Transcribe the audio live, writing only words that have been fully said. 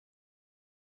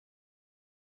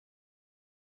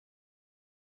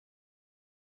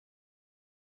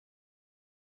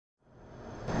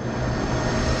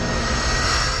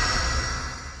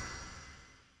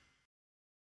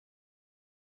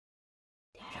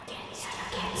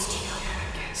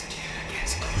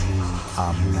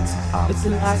It's a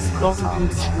last talking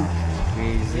to you.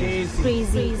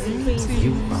 Crazy.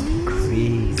 You are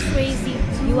crazy. Crazy.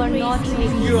 You are not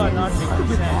making You are sense. not making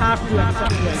sense. I have to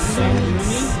accept you as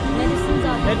unique. Medicines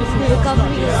are Medicines are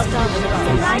recovery is tough. tough.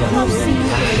 It Life doesn't of seeing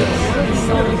matter. never be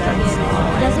sorry again.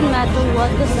 Doesn't matter what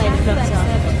the side effects are.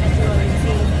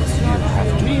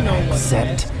 You We know have to what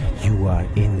accept you are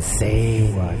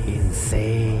insane. You are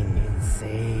insane.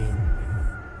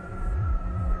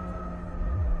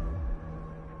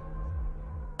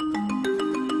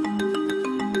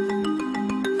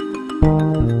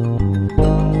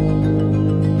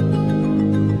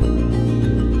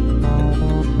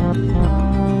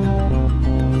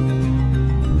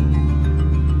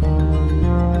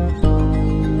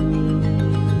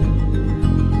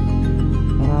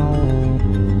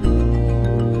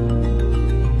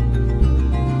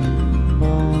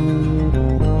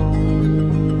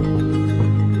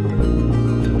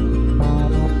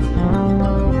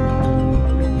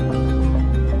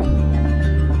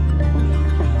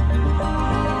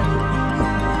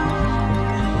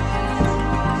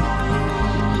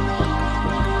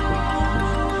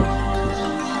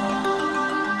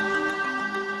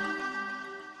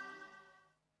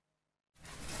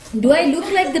 Do I look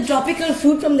like the tropical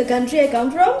fruit from the country I come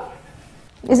from?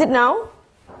 Is it now?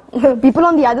 People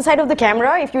on the other side of the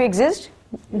camera, if you exist?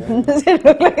 Does it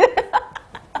look like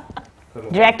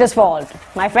Director's fault.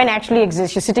 My friend actually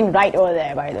exists. She's sitting right over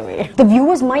there, by the way. The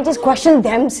viewers might just question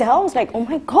themselves, like, oh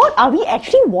my god, are we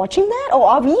actually watching that? Or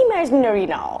are we imaginary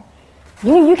now?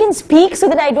 You can speak so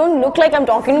that I don't look like I'm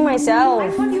talking to myself.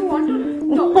 I thought you want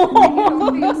to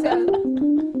talk to yourself.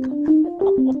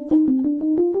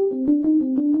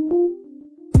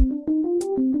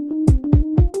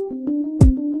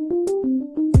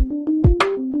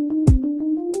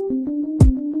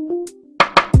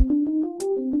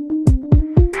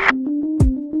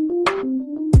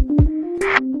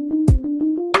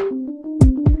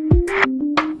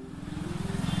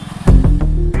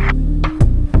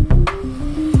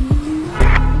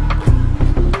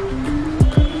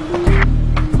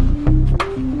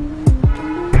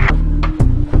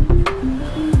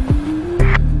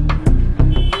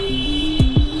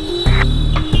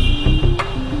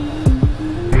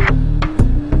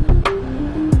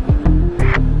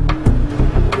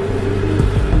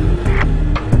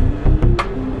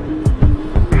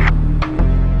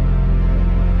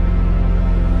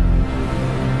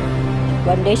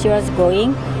 One day she was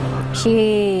going,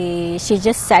 she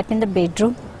just sat in the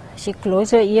bedroom. She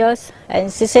closed her ears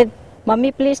and she said,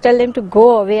 "Mummy, please tell them to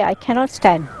go away. I cannot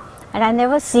stand." And I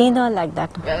never seen her like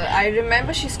that. Well, I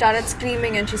remember she started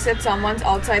screaming and she said someone's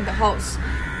outside the house.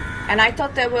 And I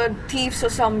thought there were thieves or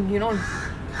some,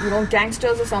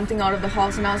 gangsters or something out of the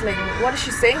house. And I was like, what is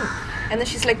she saying? And then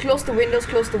she's like, close the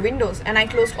windows. And I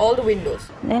closed all the windows.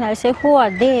 Then I said, who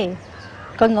are they?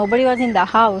 Because nobody was in the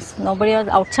house. Nobody was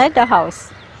outside the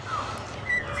house.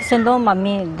 She said, no,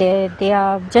 Mummy, they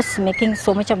are just making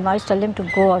so much of noise. Tell them to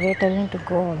go away, tell them to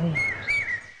go away.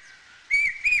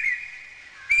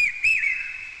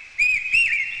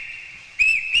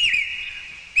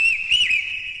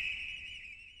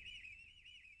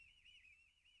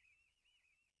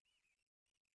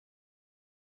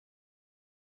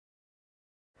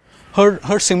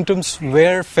 Her symptoms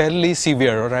were fairly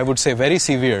severe, or I would say very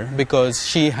severe, because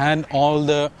she had all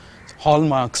the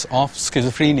hallmarks of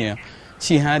schizophrenia.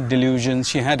 She had delusions,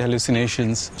 she had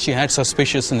hallucinations, she had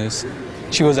suspiciousness.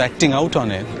 She was acting out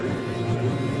on it.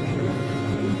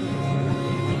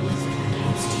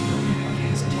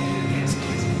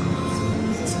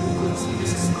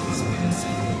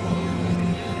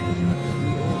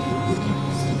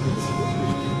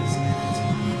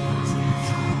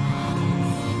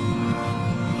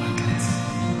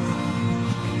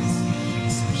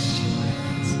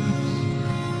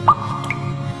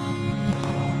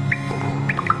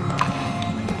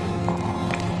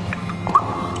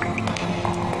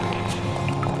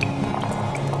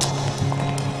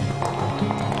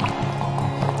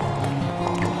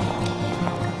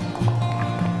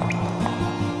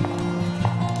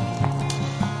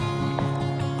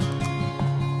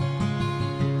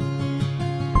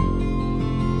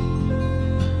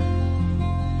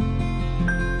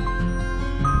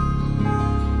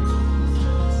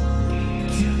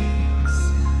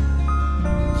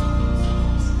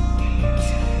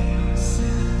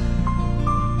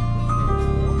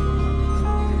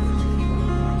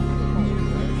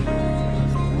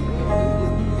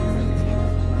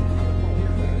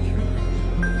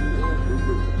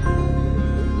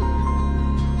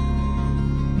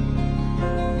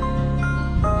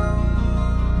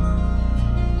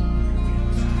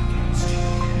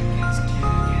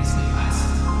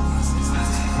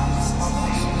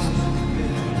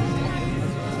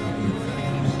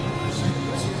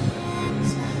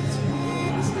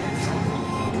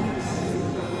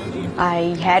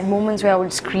 I had moments where I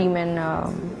would scream and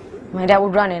my dad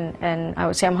would run in and I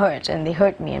would say I'm hurt, and they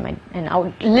hurt me, and I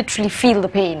would literally feel the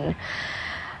pain.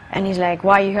 And he's like,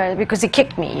 why are you hurt? Because they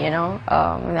kicked me, you know,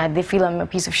 and they feel I'm a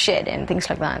piece of shit and things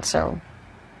like that. So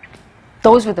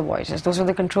those were the voices, those were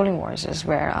the controlling voices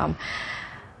where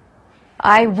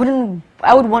I would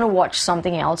want to watch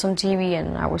something else on TV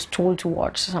and I was told to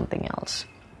watch something else.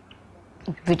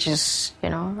 Which is, you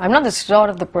know, I'm not the sort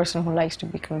of the person who likes to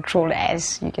be controlled,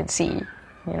 as you can see.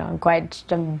 You know,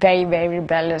 I'm very, very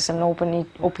rebellious and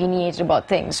opinionated about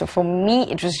things. So for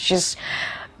me, it was just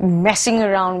messing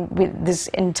around with this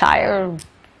entire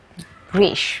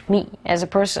race, me as a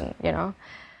person, you know.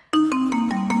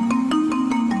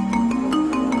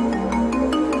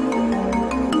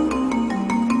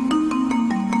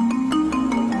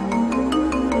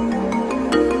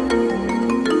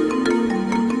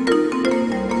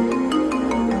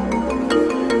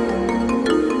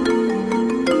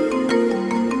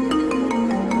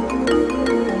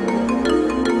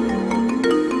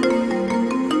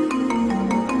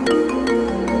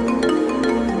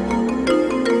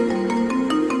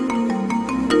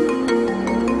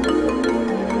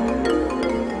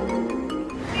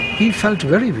 We felt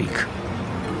very weak.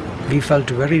 We felt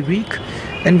very weak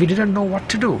and we didn't know what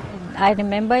to do. I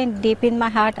remember deep in my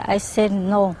heart, I said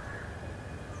no.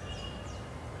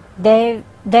 There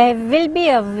will be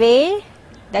a way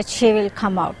that she will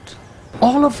come out.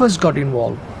 All of us got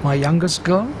involved. My youngest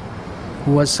girl,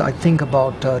 who was I think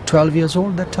about 12 years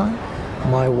old that time,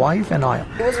 my wife and I.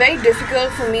 It was very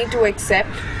difficult for me to accept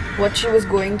what she was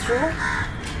going through.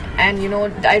 And, you know,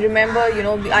 I remember, you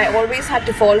know, I always had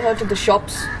to follow her to the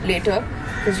shops later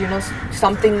because, you know,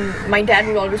 my dad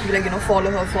would always be like, you know,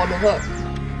 follow her, follow her.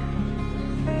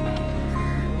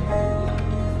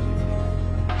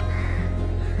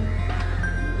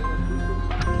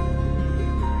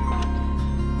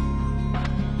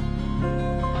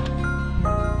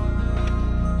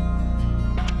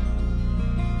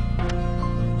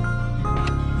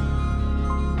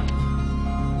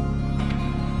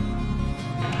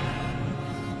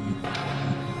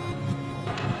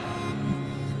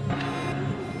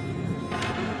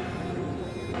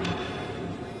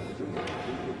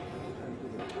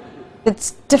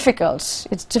 It's difficult.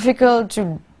 It's difficult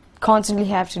to constantly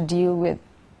have to deal with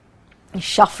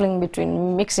shuffling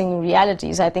between mixing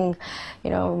realities. I think,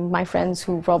 you know, my friends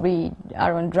who probably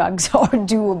are on drugs or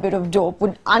do a bit of dope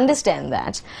would understand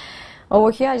that.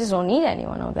 Over here, I just don't need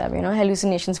anyone of that. You know,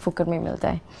 hallucinations fukat mein milta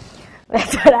hai.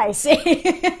 That's what I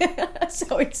say.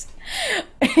 So it's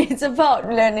about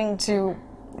learning to,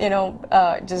 you know,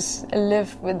 just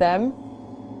live with them.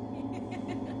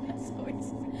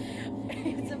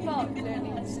 It's about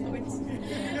learning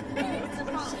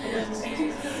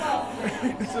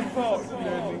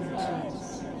to,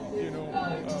 you know.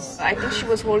 I think she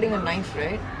was holding a knife,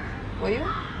 right? Were you?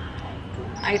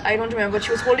 I don't remember.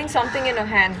 She was holding something in her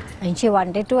hand. And she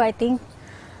wanted to, I think,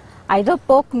 either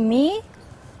poke me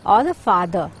or the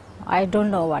father. I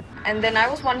don't know what. And then I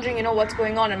was wondering, you know, what's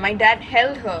going on. And my dad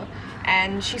held her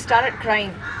and she started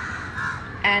crying.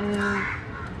 And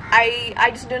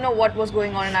I just didn't know what was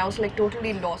going on and I was like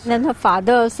totally lost. Then her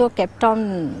father also kept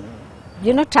on,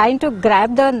 you know, trying to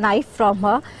grab the knife from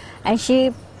her, and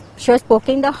she was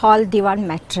poking the hall divan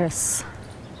mattress.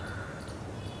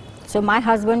 So my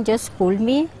husband just pulled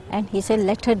me and he said,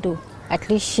 let her do. At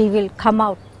least she will come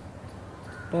out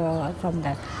from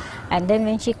that. And then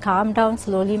when she calmed down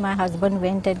slowly, my husband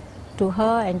went to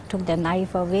her and took the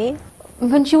knife away.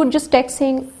 When she would just text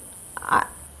saying,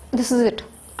 this is it.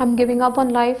 I'm giving up on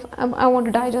life. I want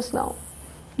to die just now.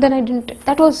 Then I didn't.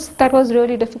 That was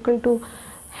really difficult to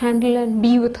handle and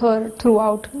be with her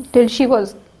throughout till she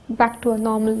was back to a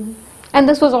normal. And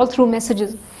this was all through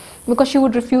messages because she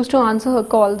would refuse to answer her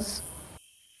calls.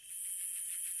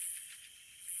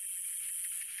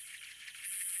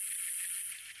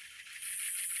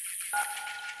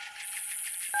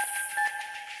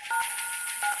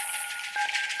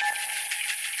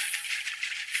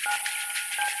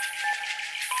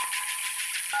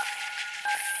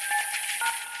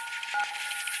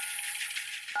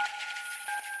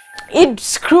 It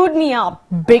screwed me up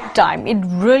big time. It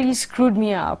really screwed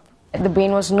me up. The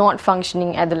brain was not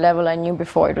functioning at the level I knew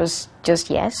before. It was just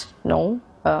yes, no,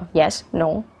 yes,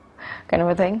 no, kind of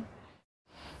a thing.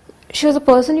 She was a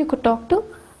person you could talk to,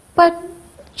 but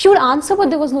she would answer but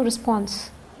there was no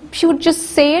response. She would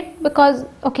just say it because,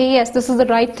 okay, yes, this is the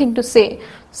right thing to say.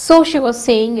 So she was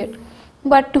saying it.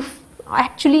 But to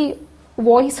actually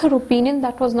voice her opinion,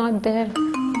 that was not there.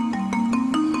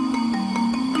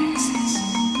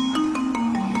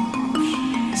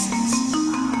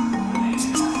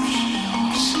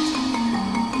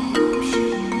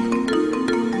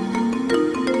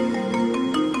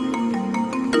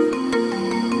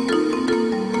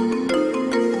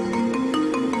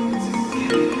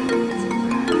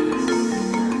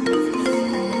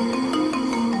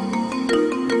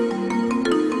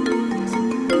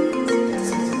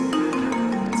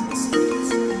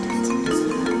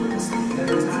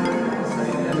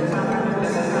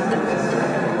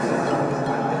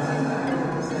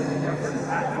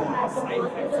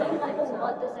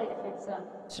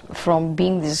 from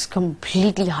being this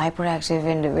completely hyperactive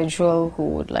individual who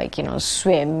would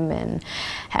swim and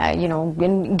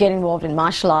get involved in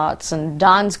martial arts and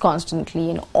dance constantly,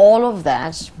 and all of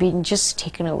that being just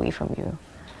taken away from you.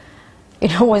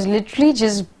 It was literally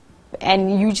just,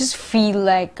 and you just feel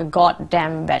like a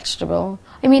goddamn vegetable.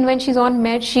 I mean, when she's on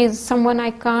med, she's someone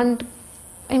I can't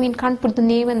put the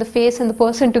name and the face and the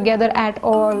person together at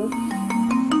all.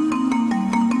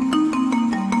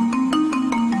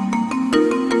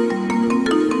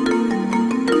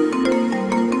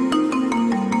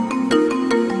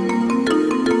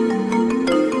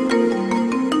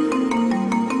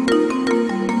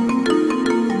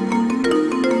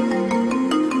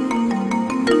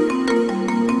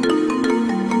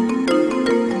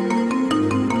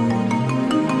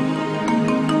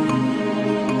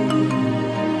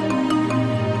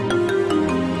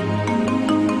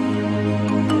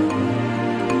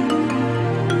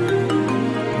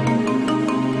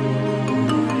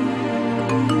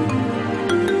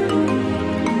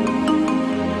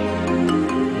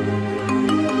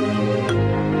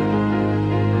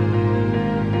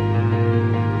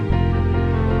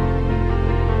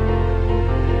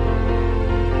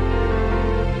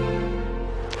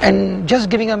 And just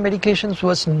giving her medications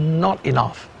was not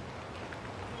enough.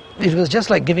 It was just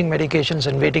like giving medications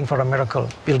and waiting for a miracle.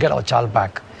 We'll get our child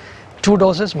back. 2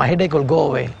 doses, my headache will go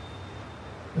away.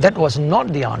 That was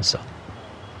not the answer.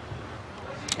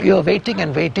 We were waiting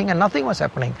and waiting and nothing was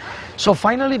happening. So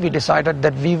finally we decided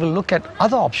that we will look at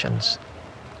other options.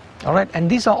 All right, and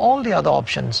these are all the other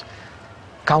options.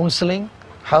 Counseling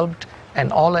helped,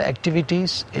 and all her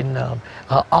activities in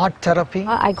art therapy.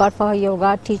 I got for a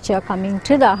yoga teacher coming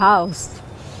to the house.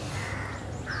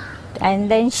 And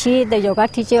then the yoga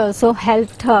teacher also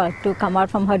helped her to come out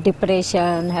from her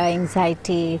depression, her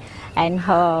anxiety, and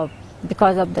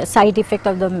because of the side effect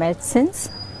of the medicines.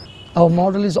 Our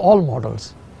model is all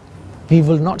models. We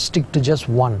will not stick to just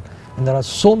one. And there are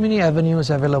so many avenues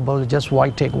available, just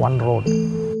why take one road?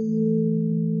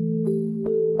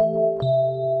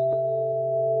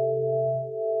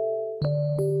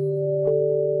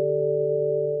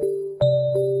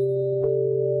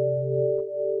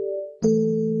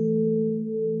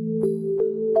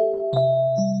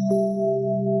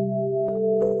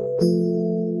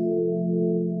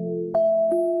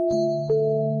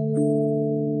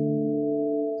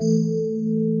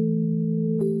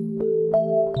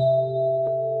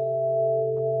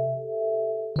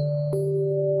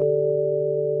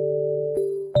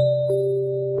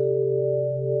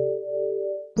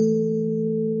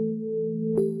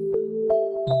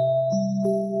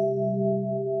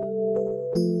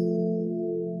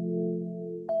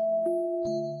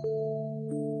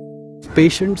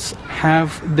 Patients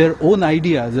have their own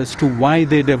ideas as to why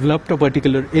they developed a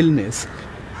particular illness.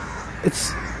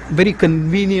 It's very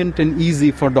convenient and easy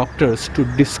for doctors to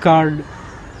discard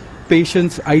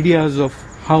patients' ideas of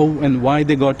how and why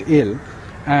they got ill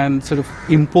and sort of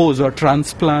impose or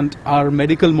transplant our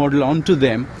medical model onto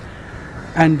them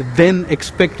and then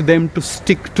expect them to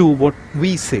stick to what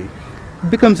we say.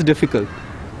 It becomes difficult.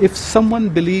 If someone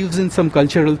believes in some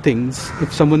cultural things,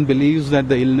 if someone believes that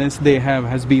the illness they have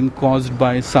has been caused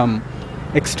by some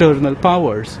external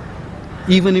powers,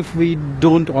 even if we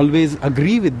don't always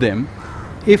agree with them,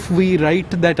 if we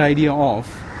write that idea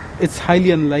off, it's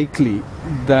highly unlikely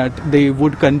that they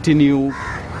would continue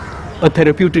a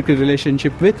therapeutic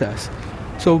relationship with us.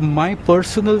 So my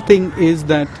personal thing is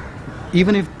that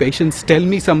even if patients tell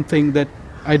me something that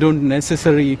I don't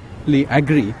necessarily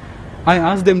agree, I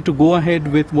ask them to go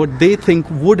ahead with what they think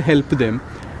would help them,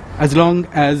 as long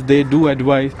as they do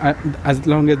advise, as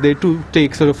long as they do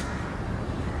take sort of,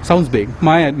 sounds big,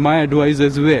 my advice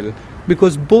as well,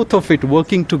 because both of it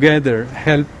working together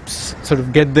helps sort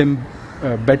of get them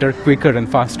better, quicker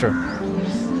and faster.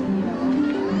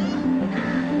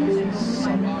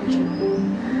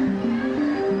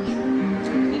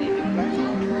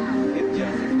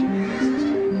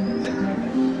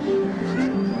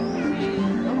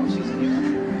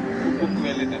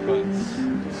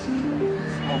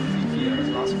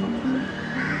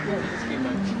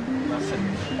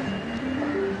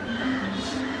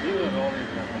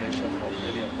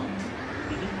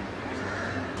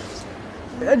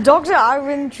 Dr.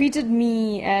 Arvind treated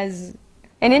me as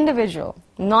an individual,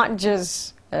 not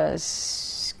just a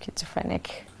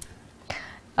schizophrenic.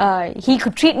 He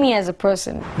could treat me as a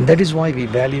person. That is why we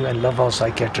value and love our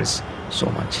psychiatrist so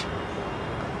much.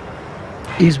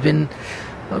 He's been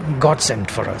a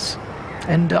godsend for us.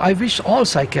 And I wish all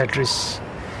psychiatrists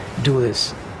do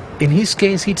this. In his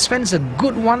case, he spends a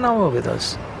good 1 hour with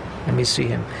us. let me see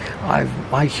him.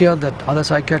 I hear that other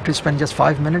psychiatrists spend just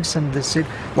 5 minutes and they say,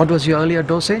 what was your earlier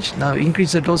dosage? Now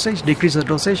increase the dosage, decrease the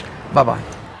dosage, bye-bye.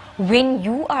 When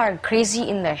you are crazy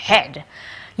in the head,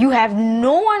 you have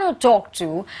no one to talk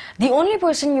to. The only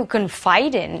person you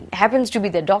confide in happens to be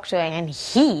the doctor, and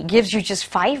he gives you just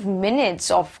 5 minutes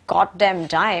of goddamn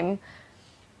time.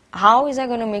 How is that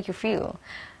going to make you feel?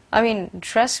 I mean,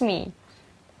 trust me,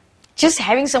 just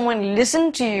having someone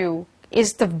listen to you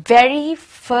is the very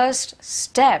first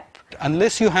step.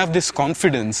 Unless you have this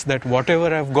confidence that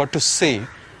whatever I've got to say,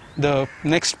 the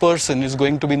next person is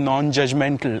going to be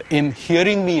non-judgmental in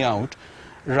hearing me out,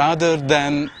 rather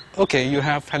than, okay, you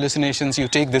have hallucinations, you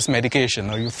take this medication,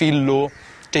 or you feel low,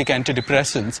 take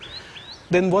antidepressants,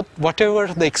 then whatever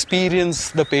the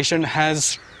experience the patient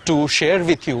has to share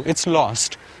with you, it's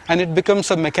lost. And it becomes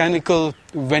a mechanical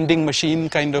vending machine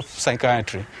kind of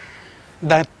psychiatry.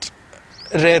 That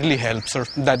rarely helps, or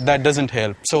that doesn't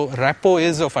help. So rapport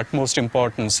is of utmost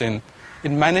importance in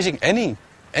managing any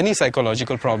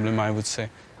psychological problem, I would say.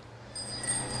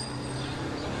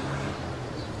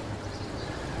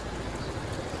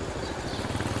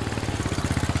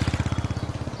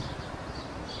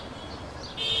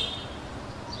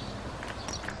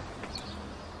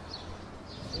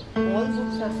 All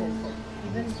books are self-help,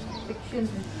 even fiction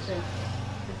itself,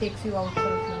 it takes you out for a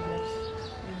few minutes.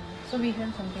 So we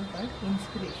have something called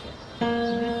inspiration.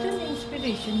 Within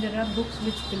inspiration, there are books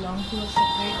which belong to a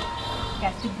separate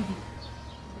category.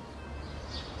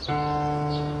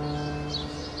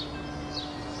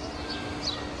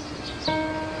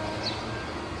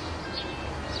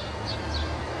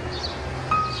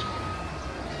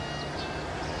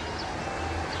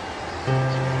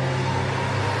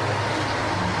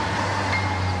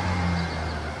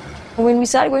 When we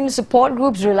started going to support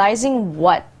groups, realizing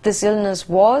what this illness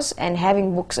was and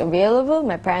having books available,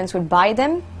 my parents would buy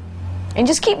them and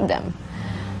just keep them.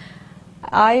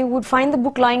 I would find the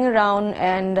book lying around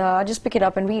and just pick it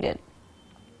up and read it.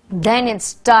 Then it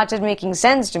started making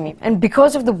sense to me. And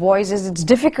because of the voices, it's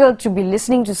difficult to be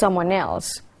listening to someone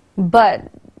else.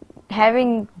 But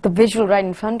having the visual right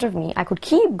in front of me, I could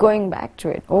keep going back to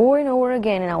it over and over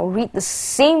again, and I would read the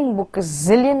same book a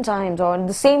zillion times or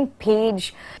the same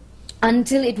page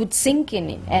until it would sink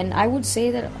in, and I would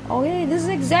say that, oh yeah, this is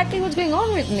exactly what's going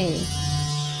on with me.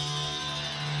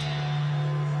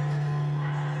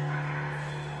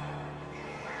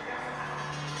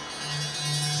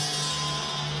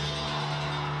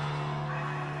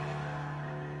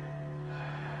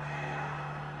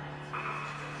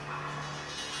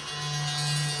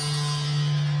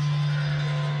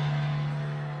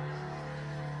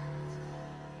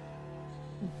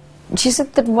 She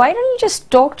said that, why don't you just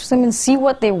talk to them and see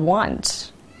what they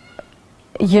want?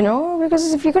 You know,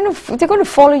 because if they're going to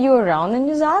follow you around, then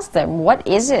just ask them, what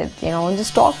is it? You know, and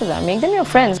just talk to them, make them your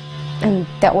friends. And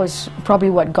that was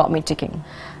probably what got me ticking.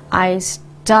 I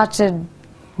started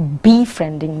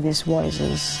befriending these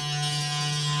voices.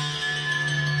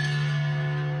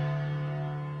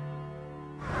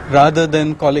 Rather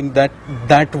than calling that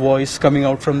voice coming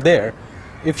out from there,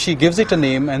 if she gives it a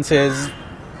name and says,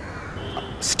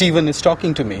 Stephen is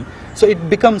talking to me, so it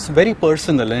becomes very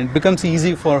personal and it becomes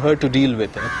easy for her to deal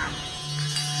with it.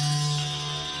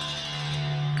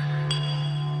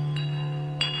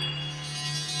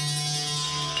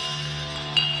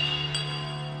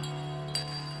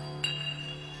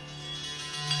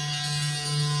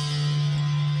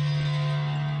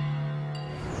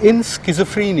 In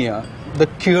schizophrenia, the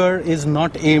cure is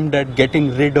not aimed at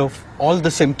getting rid of all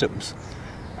the symptoms.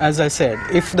 As I said,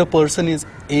 if the person is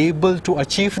able to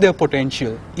achieve their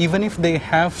potential, even if they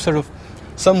have sort of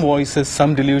some voices,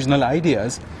 some delusional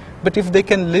ideas, but if they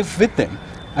can live with them,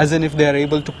 as in if they are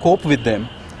able to cope with them,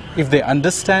 if they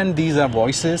understand these are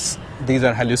voices, these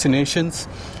are hallucinations,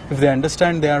 if they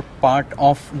understand they are part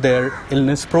of their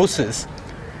illness process,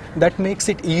 that makes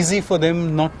it easy for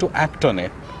them not to act on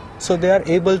it. So they are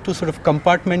able to sort of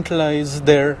compartmentalize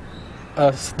their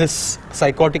this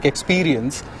psychotic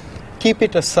experience, keep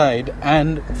it aside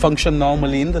and function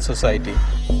normally in the society.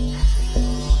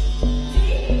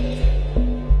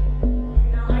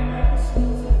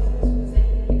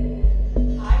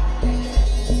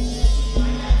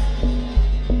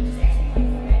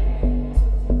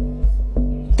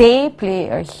 They play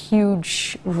a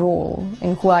huge role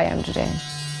in who I am today.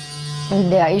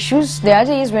 And there are issues, there are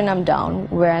days when I'm down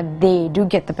where they do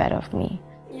get the better of me.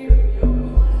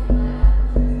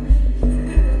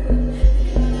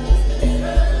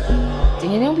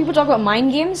 You know, people talk about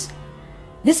mind games.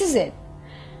 This is it.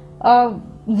 Not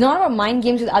about mind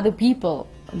games with other people,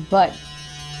 but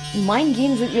mind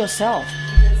games with yourself.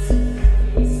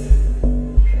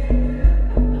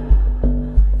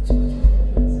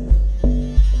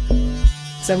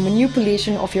 a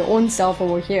manipulation of your own self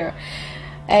over here.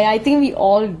 And I think we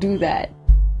all do that.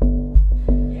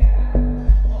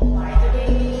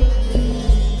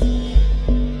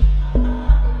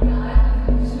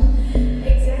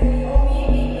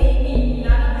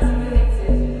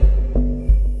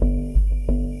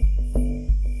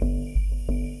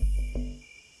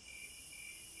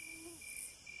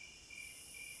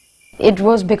 It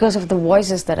was because of the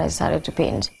voices that I started to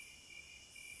paint.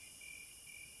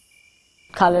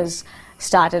 Colors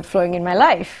started flowing in my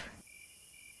life.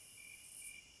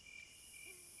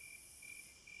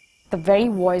 The very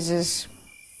voices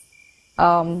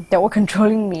that were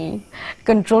controlling me,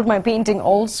 controlled my painting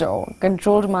also,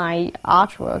 controlled my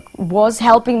artwork, was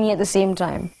helping me at the same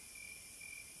time.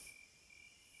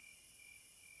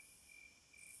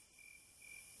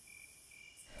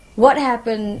 What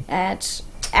happened at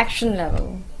action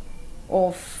level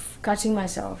of cutting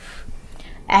myself,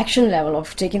 action level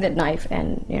of taking that knife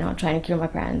and trying to kill my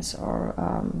parents, or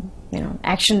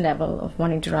action level of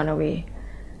wanting to run away,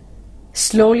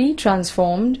 slowly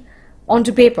transformed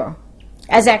onto paper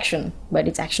as action, but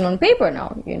it's action on paper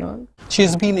now.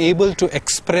 She's been able to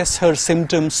express her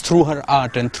symptoms through her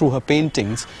art and through her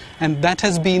paintings, and that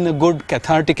has been a good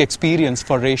cathartic experience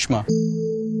for Reshma.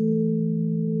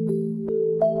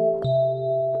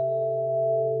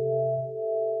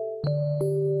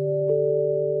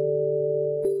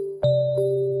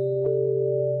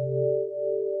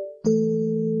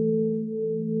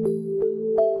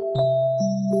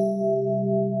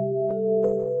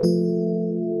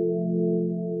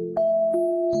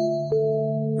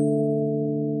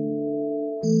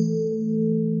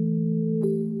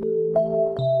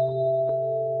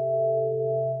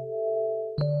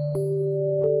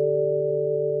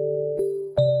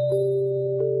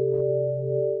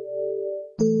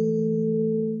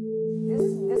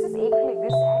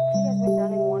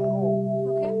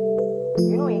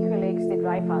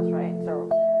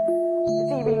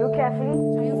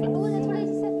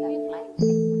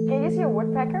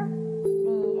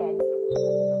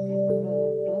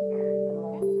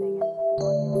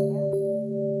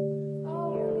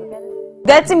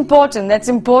 That's important. That's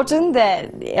important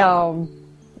that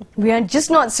we are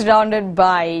just not surrounded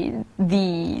by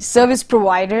the service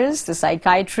providers, the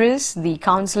psychiatrists, the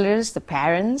counselors, the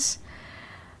parents,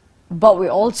 but we're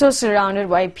also surrounded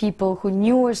by people who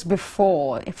knew us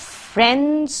before,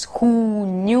 friends who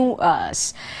knew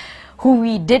us, who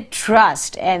we did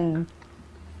trust, and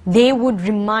they would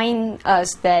remind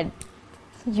us that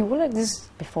you were like this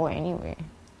before anyway.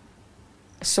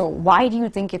 So why do you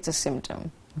think it's a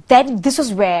symptom? This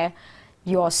is where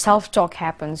your self-talk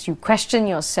happens. You question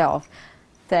yourself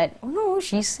that, oh no,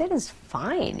 she said it's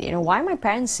fine. Why are my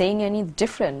parents saying any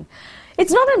different?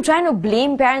 It's not that I'm trying to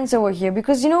blame parents over here,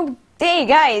 because, hey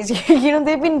guys,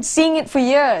 they've been seeing it for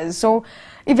years. So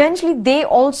eventually they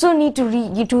also need to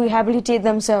rehabilitate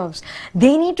themselves.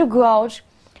 They need to go out,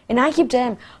 and I keep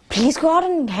telling them, please go out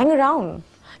and hang around.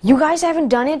 You guys haven't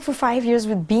done it for 5 years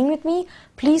with being with me.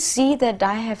 Please see that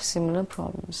I have similar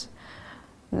problems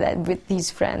that with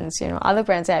these friends. Other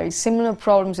parents are having similar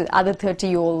problems with other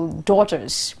 30-year-old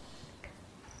daughters.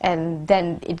 And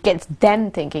then it gets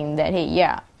them thinking that, hey,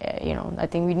 yeah, I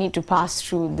think we need to pass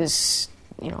through this,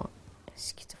 schizophrenia.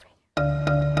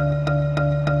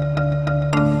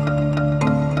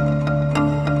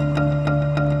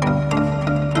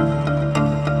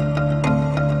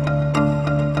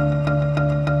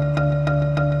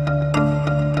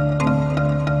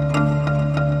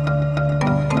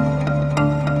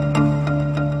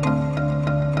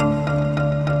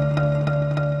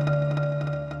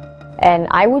 And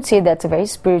I would say that's a very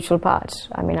spiritual part.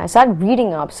 I mean, I started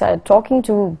reading up, started talking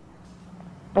to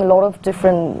a lot of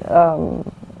different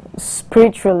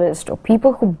spiritualists or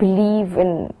people who believe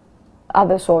in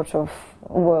other sorts of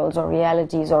worlds or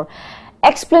realities or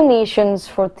explanations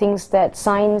for things that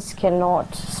science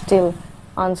cannot still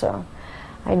answer.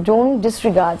 I don't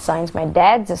disregard science. My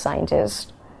dad's a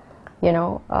scientist,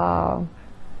 but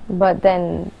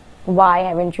then why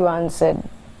haven't you answered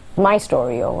my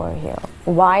story over here?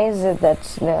 Why is it that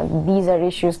these are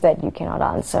issues that you cannot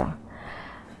answer?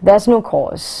 There's no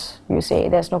cause, you say.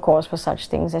 There's no cause for such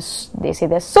things. They say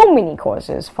there's so many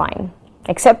causes. Fine,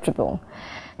 acceptable.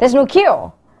 There's no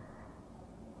cure.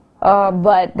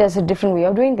 But there's a different way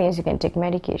of doing things. You can take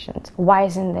medications. Why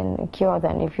isn't then a cure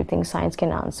then if you think science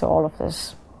can answer all of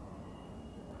this?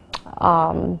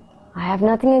 I have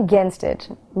nothing against it,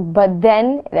 but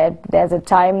then there's a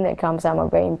time that comes. I'm a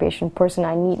very impatient person.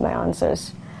 I need my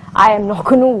answers. I am not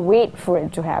going to wait for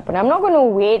it to happen. I'm not going to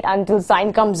wait until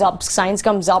science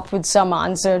comes up with some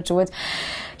answer to it.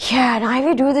 Yeah, now if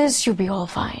you do this, you'll be all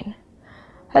fine.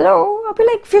 Hello, I'll be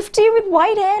like 50 with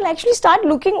white hair. I'll actually start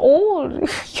looking old.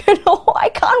 I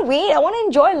can't wait. I want to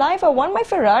enjoy life. I want my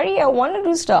Ferrari. I want to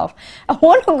do stuff. I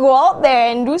want to go out there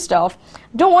and do stuff.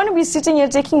 Don't want to be sitting here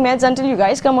taking meds until you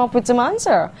guys come up with some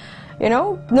answer.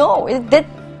 No,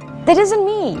 that isn't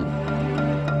me.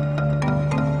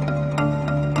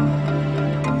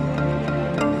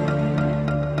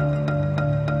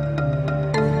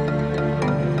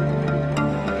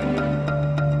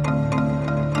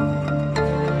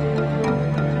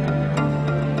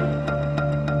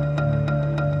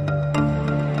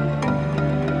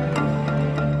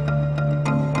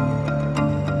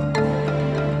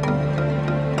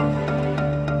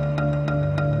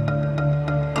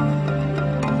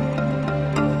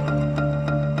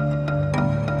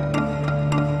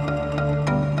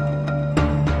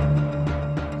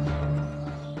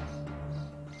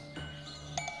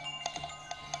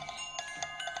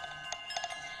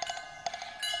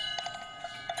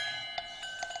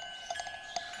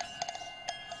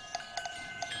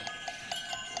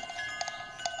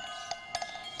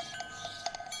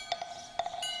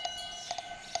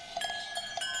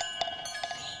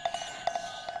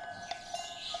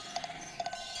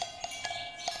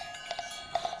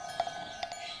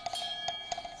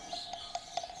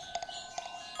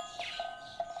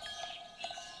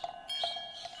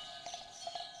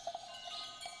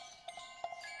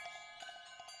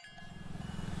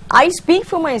 I speak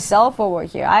for myself over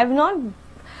here.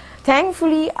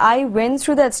 Thankfully, I went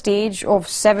through that stage of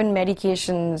 7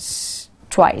 medications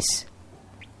twice.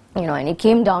 And it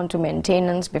came down to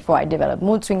maintenance before I developed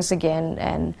mood swings again.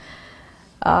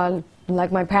 And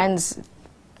like my parents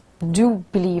do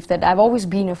believe that I've always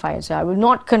been a fighter. I will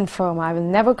not confirm. I will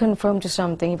never confirm to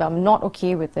something if I'm not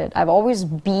okay with it. I've always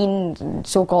been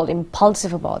so-called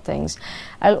impulsive about things.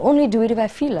 I'll only do it if I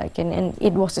feel like it. And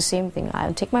it was the same thing.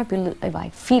 I'll take my pill if I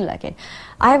feel like it.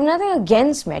 I have nothing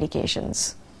against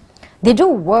medications. They do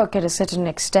work at a certain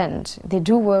extent. They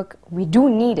do work. We do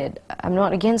need it. I'm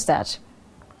not against that.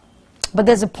 But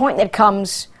there's a point that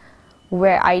comes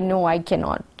where I know I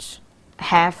cannot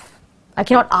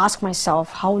ask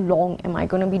myself, how long am I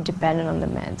going to be dependent on the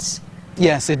meds?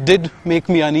 Yes, it did make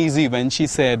me uneasy when she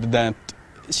said that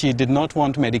she did not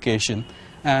want medication.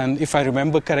 And if I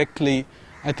remember correctly,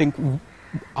 I think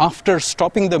after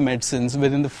stopping the medicines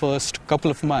within the first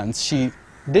couple of months, she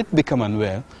did become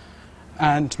unwell.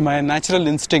 And my natural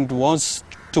instinct was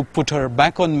to put her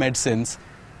back on medicines.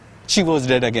 She was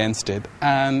dead against it.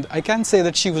 And I can say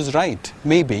that she was right,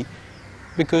 maybe.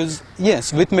 Because,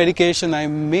 yes, with medication I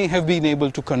may have been able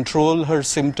to control her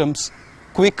symptoms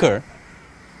quicker.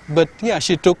 But, yeah,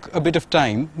 she took a bit of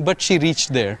time, but she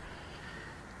reached there.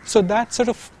 So that sort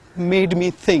of made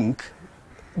me think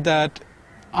that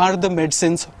are the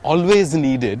medicines always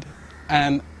needed?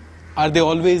 And are they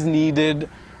always needed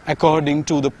according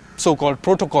to the so-called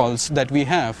protocols that we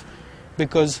have?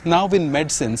 Because now in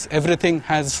medicines, everything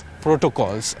has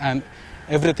protocols and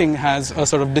everything has a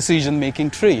sort of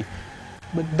decision-making tree.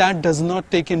 But that does not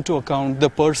take into account the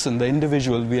person, the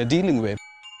individual we are dealing with.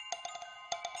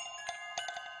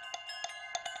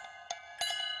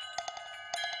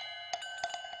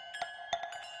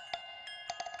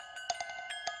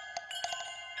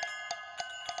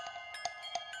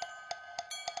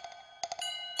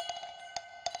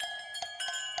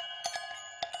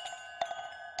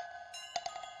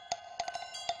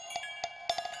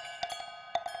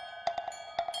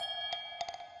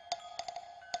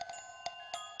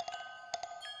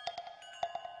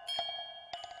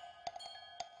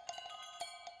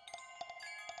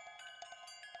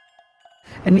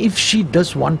 And if she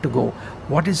does want to go,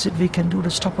 what is it we can do to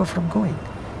stop her from going?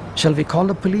 Shall we call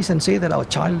the police and say that our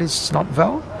child is not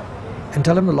well and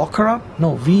tell them to lock her up?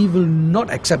 No, we will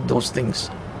not accept those things.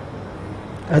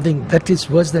 I think that is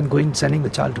worse than sending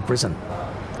the child to prison.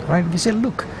 Right? We say,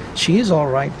 look, she is all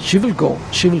right. She will go.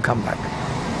 She will come back.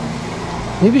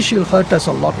 Maybe she'll hurt us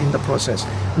a lot in the process.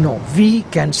 No, we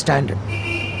can stand it.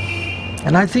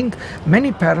 And I think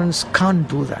many parents can't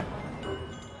do that.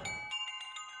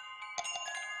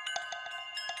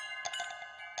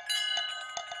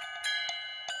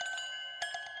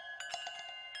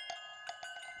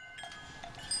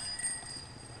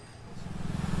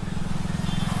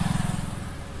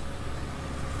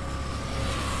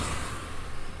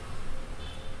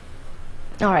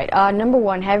 All right, number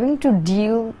one, having to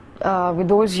deal with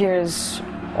those years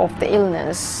of the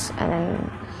illness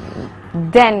and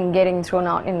then getting thrown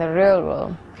out in the real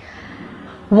world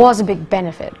was a big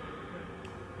benefit.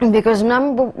 Because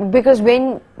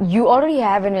when you already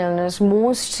have an illness,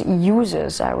 most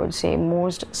users, I would say,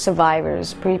 most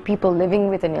survivors, people living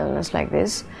with an illness like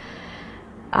this,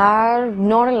 are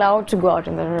not allowed to go out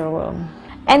in the real world.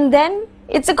 And then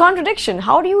it's a contradiction.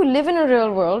 How do you live in a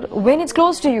real world when it's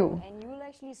close to you? And you'll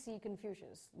actually see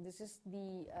Confucius. This is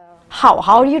the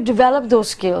how do you develop those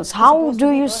skills? How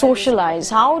do you socialize?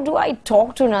 How do I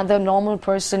talk to another normal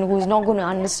person who's not going to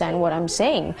understand what I'm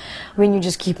saying when you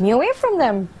just keep me away from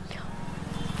them?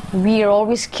 We are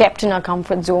always kept in our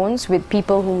comfort zones with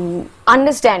people who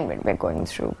understand what we're going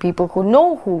through, people who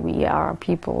know who we are,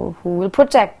 people who will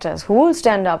protect us, who will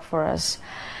stand up for us.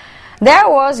 There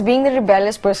was being the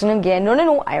rebellious person again.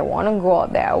 No, I want to go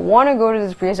out there. I want to go to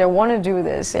this place. I want to do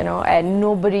this, you know, and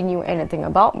nobody knew anything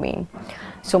about me.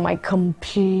 So my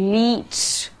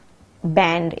complete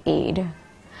band-aid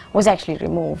was actually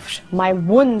removed. My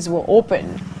wounds were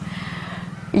open.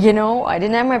 You know, I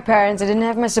didn't have my parents, I didn't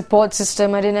have my support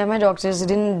system, I didn't have my doctors, I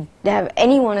didn't have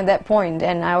anyone at that point,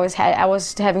 and I was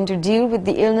having to deal with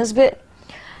the illness bit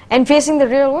and facing the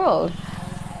real world.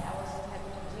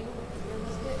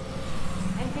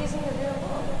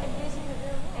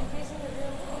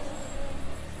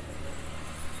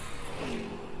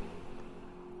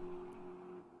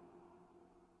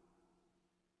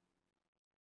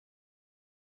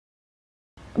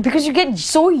 Because you get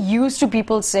so used to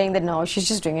people saying that no, she's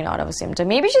just doing it out of a symptom.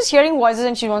 Maybe she's hearing voices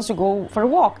and she wants to go for a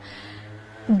walk.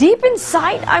 Deep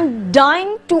inside, I'm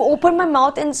dying to open my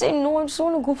mouth and say, no, I just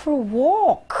want to go for a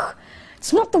walk.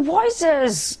 It's not the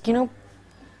voices, you know.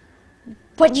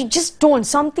 But you just don't.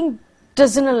 Something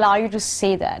doesn't allow you to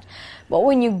say that. But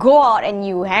when you go out and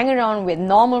you hang around with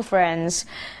normal friends,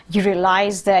 you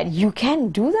realize that you can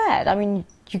do that. I mean,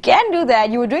 you can do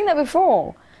that. You were doing that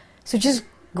before. So just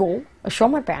go, assure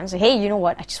my parents, say, hey, you know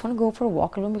what, I just want to go for a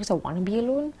walk alone because I want to be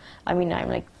alone. I mean,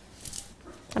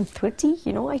 I'm 30,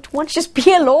 you know, I want to just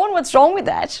be alone. What's wrong with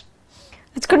that?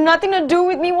 It's got nothing to do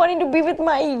with me wanting to be with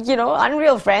my, you know,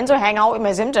 unreal friends or hang out with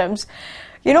my symptoms.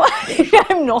 You know,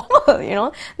 I'm normal, you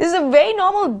know. This is a very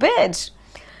normal bit.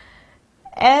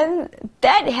 And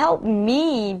that helped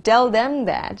me tell them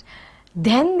that.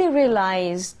 Then they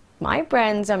realized, my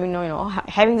parents, I mean, you know,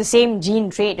 having the same gene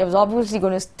trait, I was obviously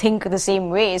going to think the same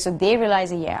way. So they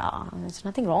realized, yeah, there's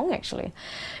nothing wrong actually.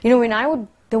 You know,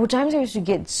 there were times I used to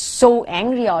get so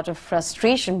angry out of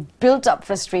frustration, built up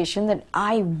frustration, that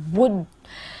I would,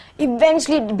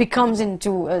 eventually it becomes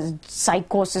into a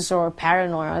psychosis or a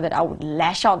paranoia that I would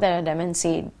lash out there at them and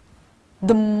say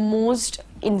the most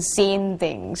insane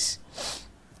things.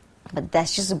 But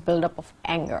that's just a build-up of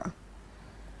anger.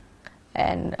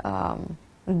 And,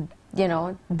 you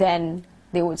know, then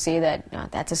they would say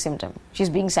that that's a symptom. She's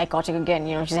being psychotic again,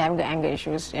 you know, she's having the anger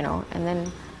issues, you know. And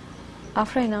then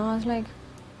after I know, I was like,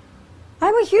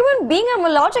 I'm a human being, I'm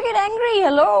allowed to get angry,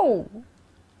 hello.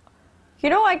 You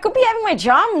know, I could be having my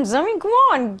charms. I mean, come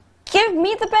on, give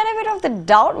me the benefit of the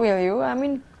doubt, will you? I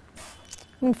mean,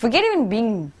 forget even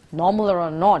being normal or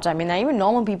not. I mean, even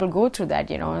normal people go through that,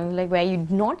 you know, like where you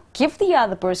not give the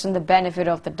other person the benefit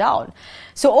of the doubt.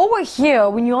 So over here,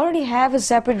 when you already have a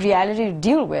separate reality to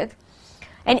deal with,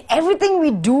 and everything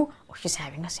we do, oh, she's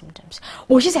having her symptoms.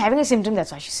 Oh, she's having a symptom,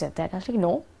 that's why she said that. I was like,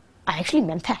 no, I actually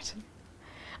meant that.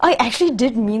 I actually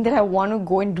did mean that I want to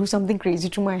go and do something crazy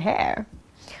to my hair.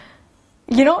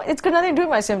 You know, it's got nothing to do with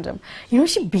my symptom. You know,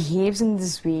 she behaves in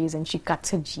these ways and she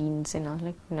cuts her jeans, and I was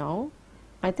like, no.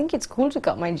 I think it's cool to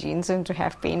cut my jeans and to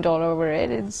have paint all over it.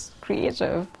 It's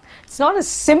creative. It's not a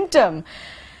symptom.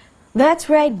 That's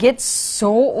where it gets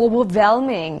so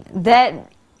overwhelming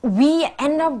that we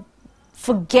end up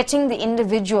forgetting the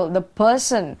individual, the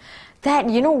person. That,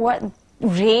 you know what,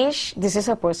 Resh, this is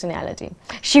her personality.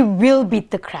 She will beat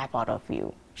the crap out of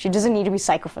you. She doesn't need to be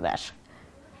psycho for that.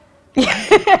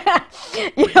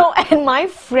 You know, and my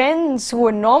friends who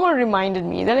are normal reminded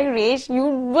me, they're like, Resh, you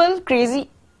were crazy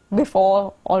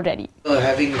before already.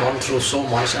 Having gone through so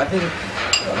much, I think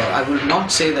I would not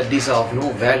say that these are of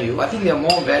no value. I think they are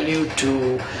more value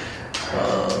to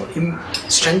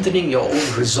strengthening your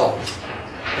own resolve.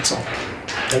 That's all.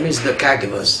 That means the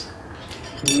caregivers,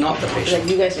 not the patient.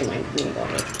 Like you guys remind me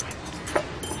about it.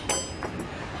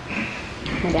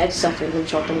 My dad suffered with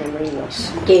short-term memory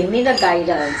loss. Gave me the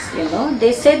guidance, you know.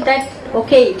 They said that,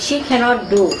 okay, she cannot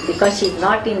do because she's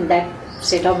not in that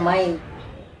state of mind.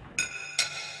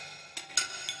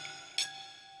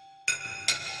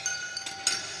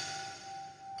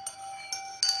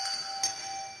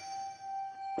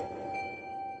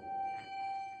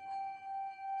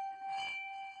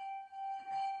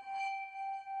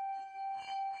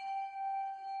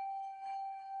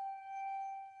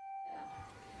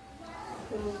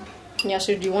 Yeah,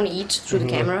 so do you want to eat through the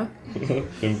camera?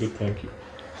 I'm good, thank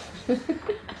you.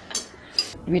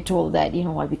 We're told that, you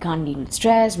know what, we can't deal with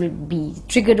stress, we'll be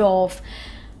triggered off.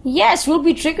 Yes, will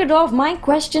be triggered off. My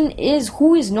question is,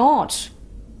 who is not?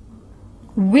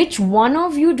 Which one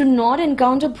of you do not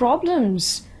encounter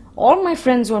problems? All my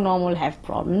friends who are normal have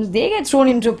problems. They get thrown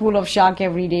into a pool of shark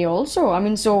every day also. I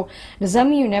mean, so does that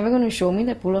mean you're never going to show me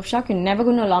that pool of shark? You're never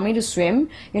going to allow me to swim?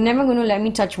 You're never going to let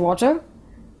me touch water?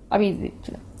 I mean,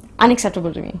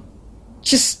 unacceptable to me.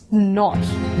 Just not.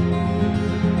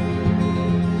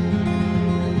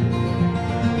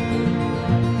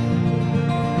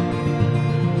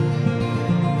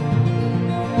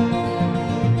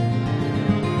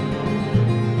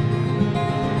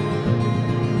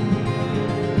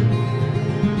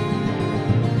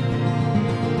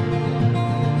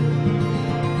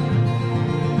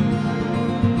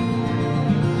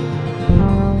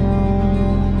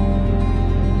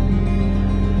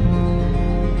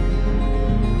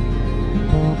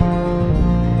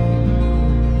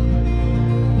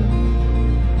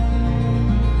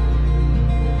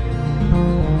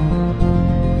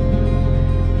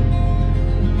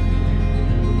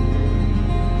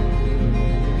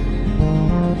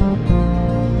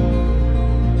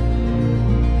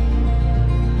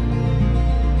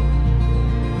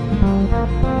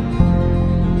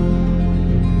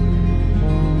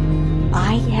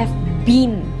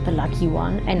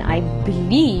 One, and I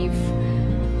believe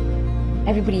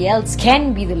everybody else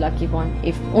can be the lucky one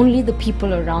if only the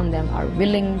people around them are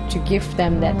willing to give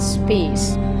them that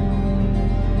space.